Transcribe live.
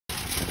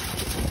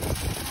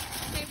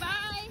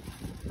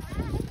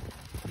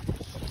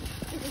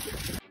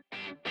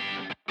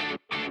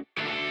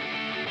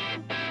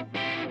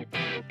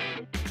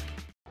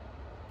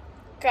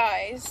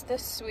Guys, the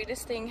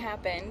sweetest thing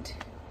happened.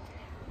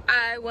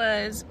 I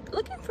was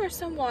looking for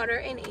some water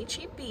in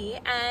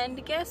HEB,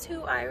 and guess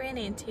who I ran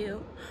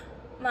into?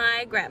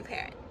 My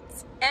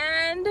grandparents.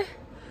 And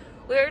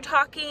we were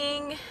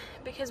talking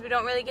because we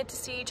don't really get to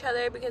see each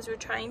other because we're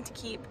trying to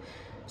keep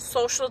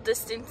social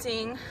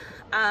distancing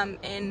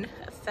in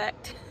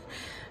effect.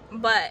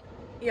 But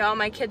y'all,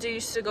 my kids are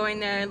used to going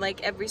there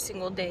like every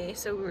single day,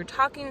 so we were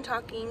talking,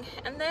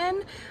 and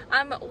then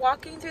I'm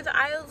walking through the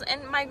aisles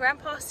and my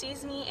grandpa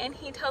sees me and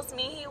he tells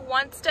me he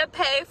wants to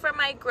pay for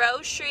my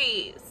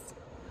groceries.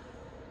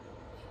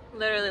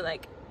 Literally,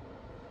 like,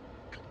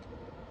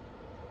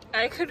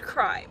 I could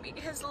cry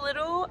because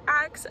little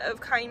acts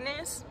of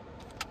kindness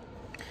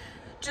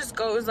just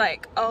goes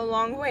like a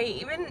long way.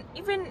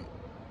 Even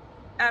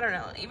I don't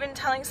know, even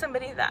telling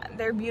somebody that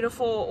they're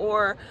beautiful,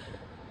 or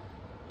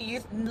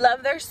you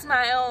love their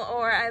smile,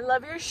 or I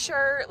love your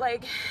shirt,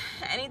 like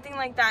anything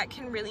like that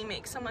can really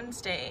make someone's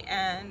day.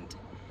 And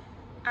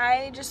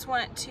I just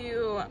want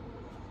to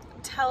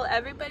tell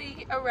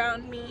everybody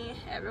around me,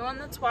 everyone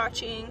that's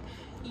watching,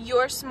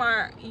 you're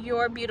smart,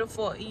 you're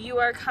beautiful, you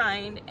are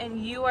kind,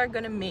 and you are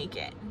gonna make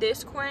it.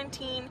 This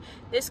quarantine,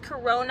 this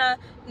corona,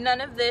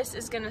 none of this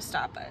is gonna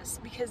stop us,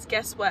 because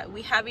guess what?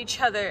 We have each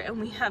other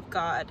and we have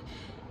God.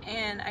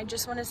 And I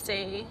just want to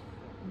say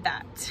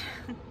that.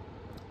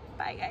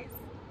 Bye, guys.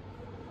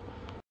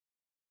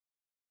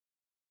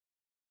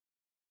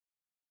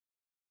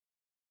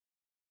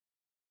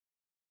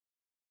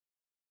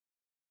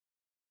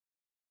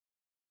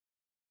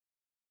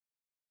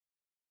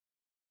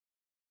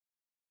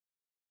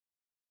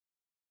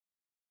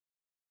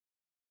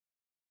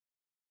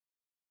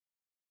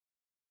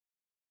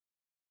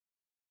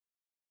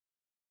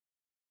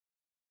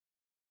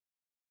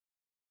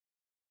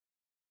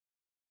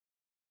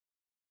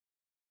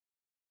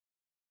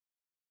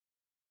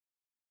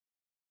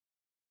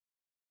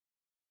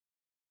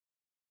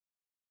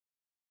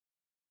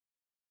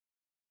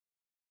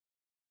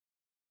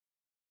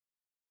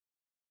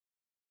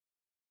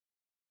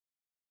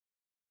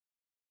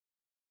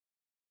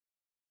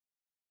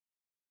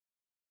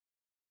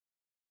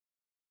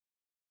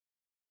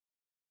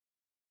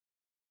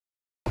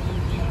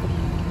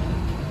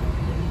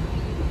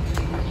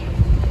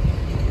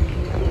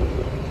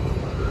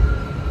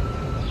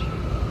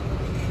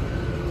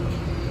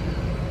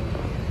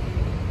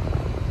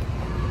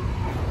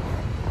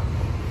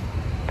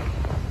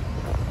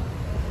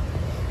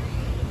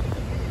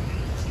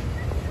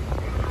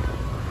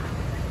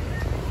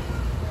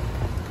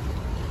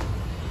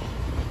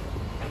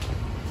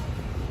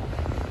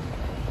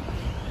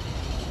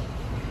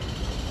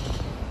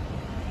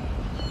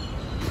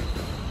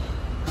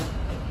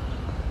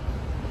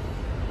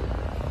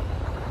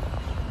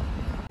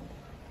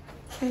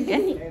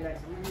 Again.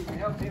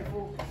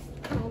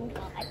 Oh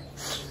God.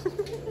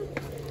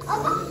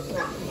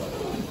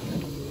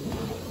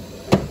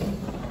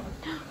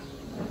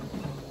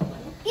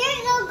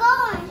 Here's no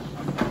going.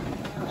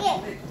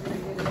 Here.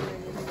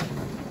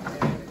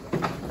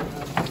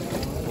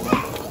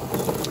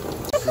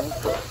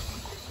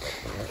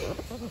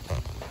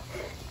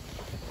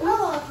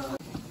 Oh.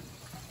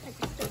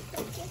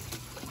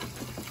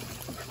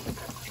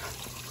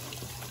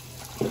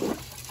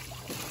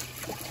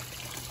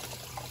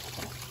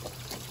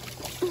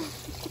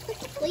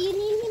 Will you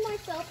need me more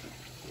soap?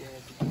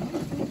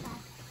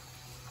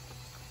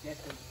 Yes.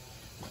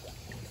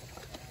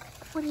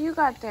 What do you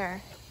got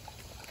there?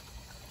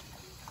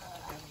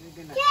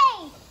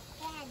 Chase!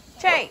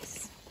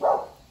 Chase.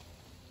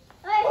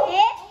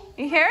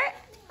 You hear it?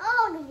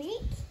 Oh, the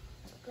reach.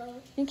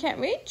 Go. You can't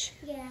reach?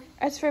 Yeah.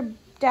 That's for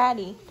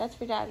Daddy. That's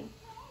for Daddy.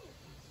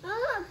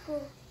 Oh,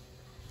 cool.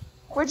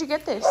 Where'd you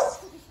get this?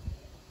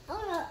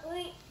 Oh, no,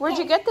 wait. Where'd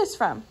you get this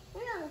from?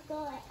 We're not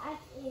going to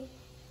actually.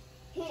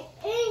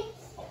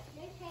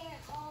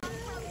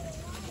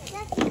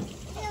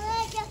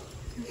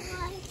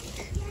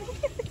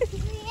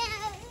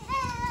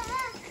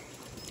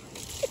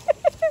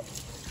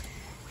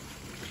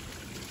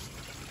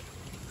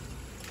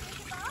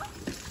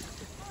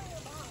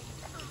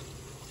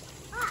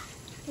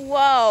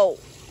 Whoa.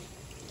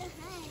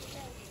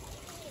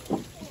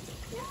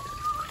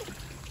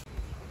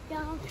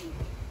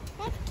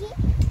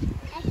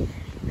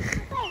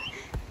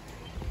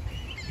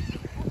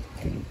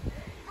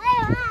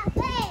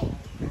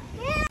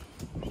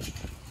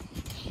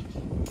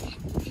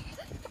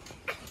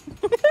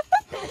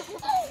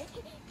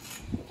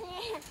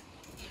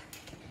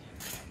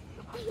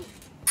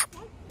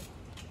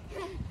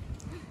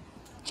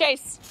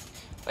 Chase,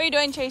 what are you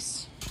doing,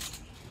 Chase?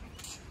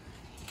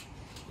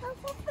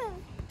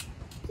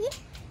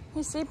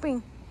 He's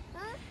sleeping.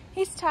 Huh?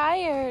 He's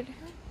tired.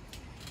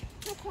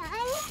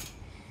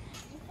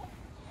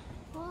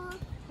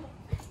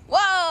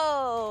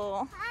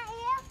 Whoa!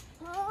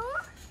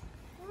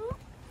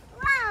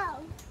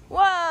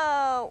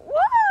 Whoa!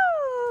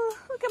 Whoa!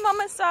 Look at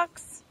Mama's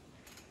socks.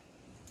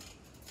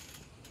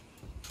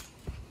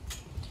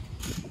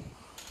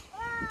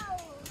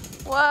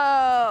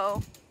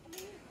 Whoa!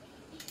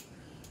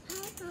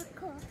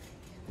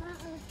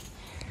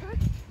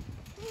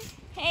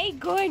 Hey,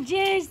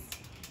 gorgeous.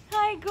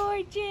 Hi,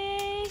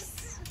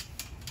 gorgeous.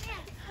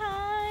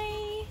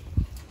 Hi.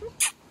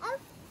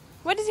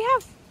 What does he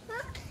have?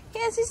 He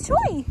has his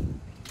toy.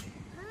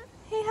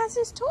 He has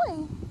his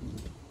toy.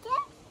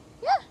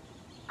 Yeah.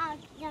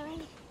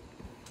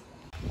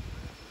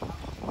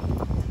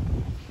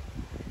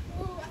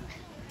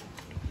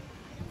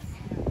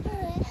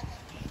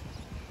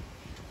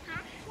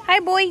 Hi,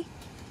 boy.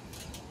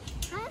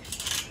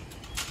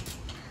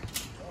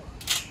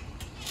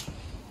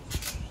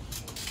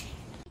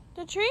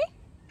 The tree?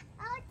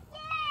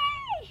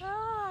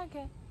 Oh,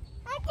 okay.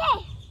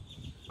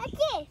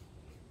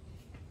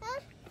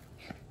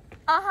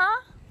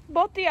 Uh-huh.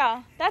 Both of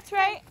y'all. That's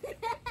right.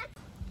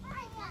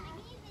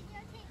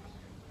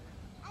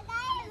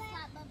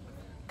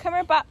 Come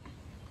here, Pop.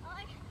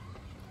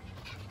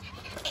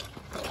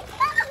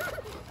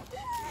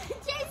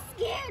 She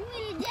scared me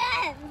to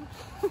death.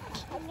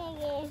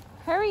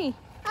 Hurry.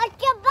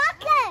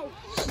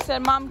 She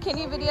said, Mom, can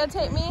you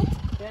videotape me?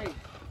 Hey.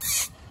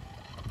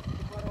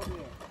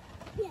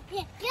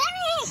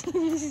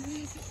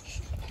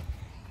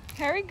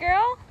 Hurry,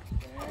 girl.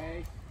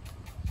 Hey.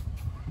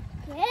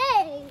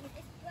 Hey.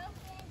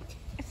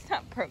 It's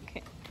not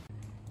broken.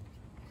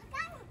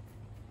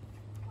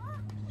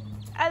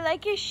 I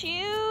like your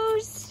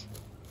shoes.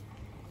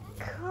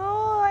 Cool,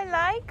 I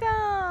like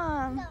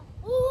them.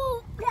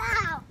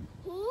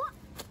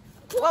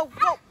 Whoa,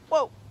 whoa,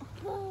 whoa.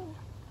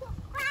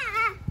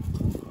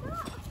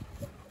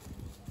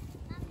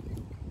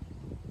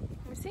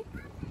 Let me see.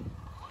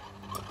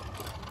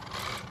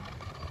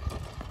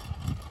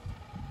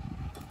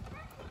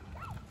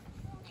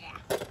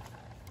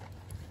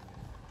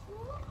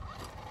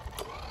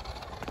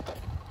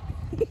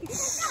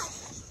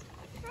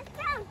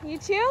 You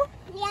too?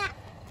 Yeah.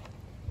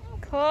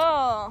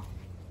 Cool.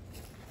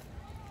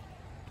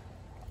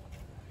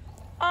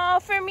 Oh,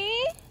 for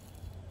me?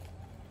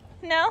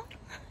 No?